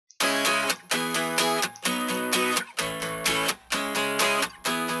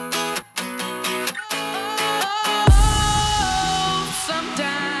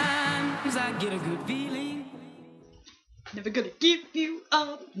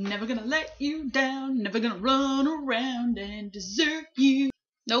Never gonna let you down, never gonna run around and desert you.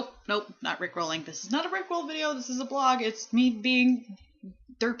 Nope, not rickrolling. This is not a rickroll video, this is a blog. It's me being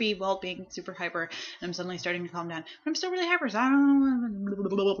derpy while being super hyper, and I'm suddenly starting to calm down. But I'm still really hyper, so I don't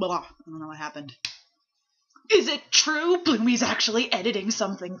know what happened. Is it true? Bloomy's actually editing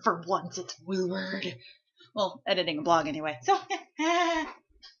something for once. It's weird. Well, editing a blog anyway. So,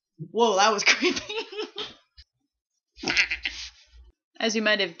 whoa, that was creepy. As you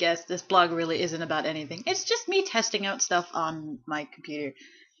might have guessed, this blog really isn't about anything. It's just me testing out stuff on my computer.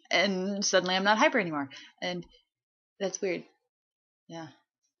 And suddenly I'm not hyper anymore. And that's weird. Yeah.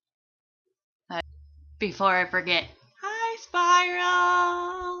 Before I forget. Hi,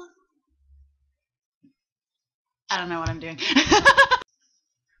 Spiral! I don't know what I'm doing.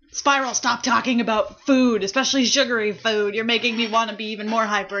 Spiral, stop talking about food, especially sugary food. You're making me want to be even more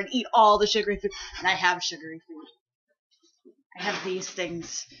hyper and eat all the sugary food. And I have sugary food. I have these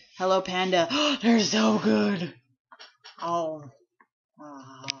things. Hello, Panda. They're so good. Oh.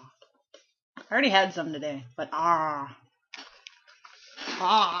 I already had some today, but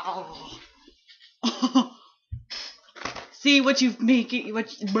See what you're making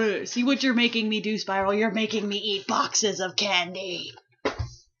me do, Spiral. You're making me eat boxes of candy.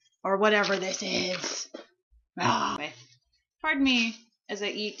 Or whatever this is. Pardon me as I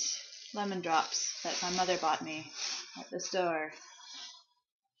eat lemon drops that my mother bought me at the store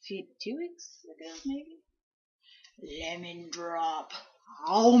 2 weeks ago, maybe? Lemon drop.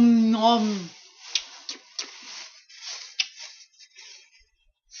 Nom.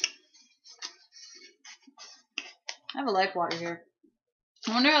 I have a life water here.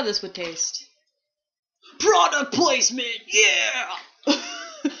 I wonder how this would taste. Product placement, yeah!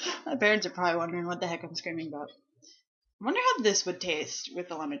 My parents are probably wondering what the heck I'm screaming about. I wonder how this would taste with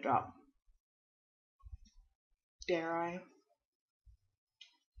the lemon drop. Dare I?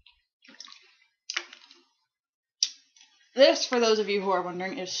 This, for those of you who are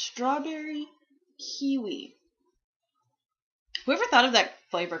wondering, is strawberry kiwi. Whoever thought of that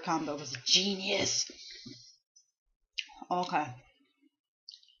flavor combo was a genius. Okay.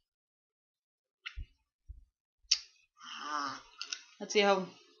 Let's see how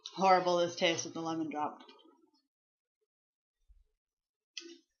horrible this tastes with the lemon drop.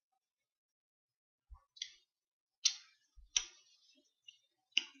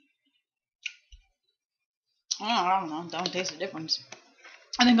 Oh, I don't know. Don't taste the difference.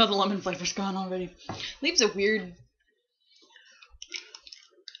 I think all the lemon flavor's gone already. Leaves a weird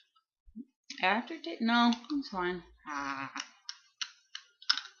aftertaste. No, it's fine.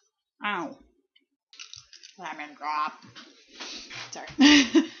 Ow. Lemon drop. Sorry.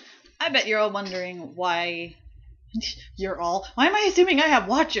 I bet you're all wondering why. Why am I assuming I have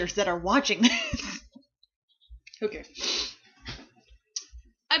watchers that are watching this? Who cares?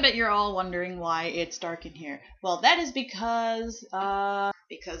 I bet you're all wondering why it's dark in here. Well, that is because well,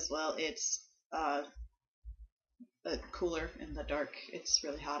 it's cooler in the dark. It's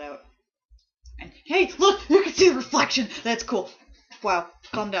really hot out. And hey, look, you can see the reflection. That's cool. Wow,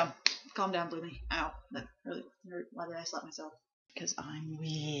 calm down. Calm down, Bloomy. Ow, that really hurt. Why did I slap myself? Because I'm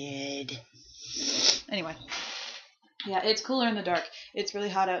weird. Anyway, yeah, it's cooler in the dark. It's really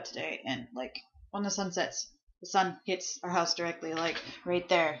hot out today, and like when the sun sets, the sun hits our house directly, like right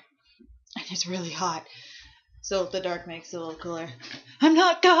there, and it's really hot. So the dark makes it a little cooler. I'm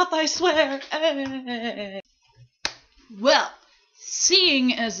not goth, I swear. Well,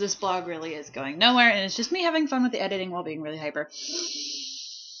 seeing as this blog really is going nowhere, and it's just me having fun with the editing while being really hyper,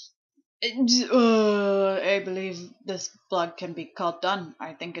 I believe this blog can be called done.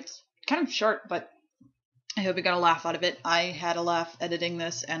 I think it's kind of short, but I hope you got a laugh out of it. I had a laugh editing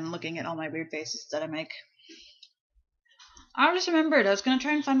this and looking at all my weird faces that I make. I just remembered I was going to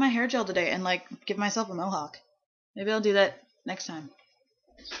try and find my hair gel today and like give myself a mohawk. Maybe I'll do that next time.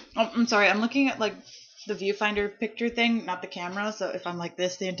 Oh, I'm sorry. I'm looking at like the viewfinder picture thing, not the camera. So if I'm like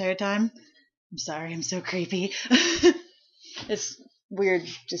this the entire time, I'm sorry. I'm so creepy. It's weird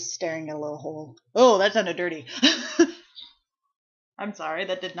just staring at a little hole. Oh, that sounded dirty. I'm sorry.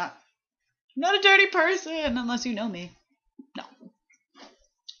 That did not. I'm not a dirty person unless you know me.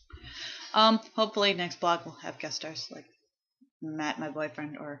 No. Hopefully next blog will have guest stars like Matt, my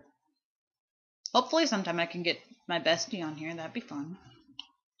boyfriend, or hopefully sometime I can get my bestie on here. That'd be fun.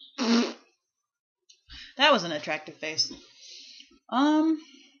 That was an attractive face.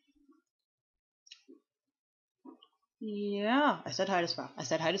 Yeah, I said hi to Spiral. I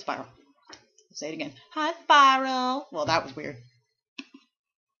said hi to Spiral. I'll say it again. Hi, Spiral. Well, that was weird.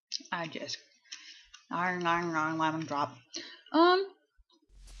 I just lemon drop.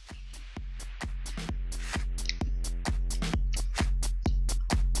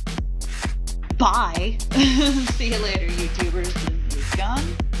 bye. See you later, YouTubers. This is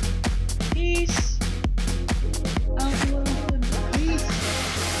gone. Peace. Out.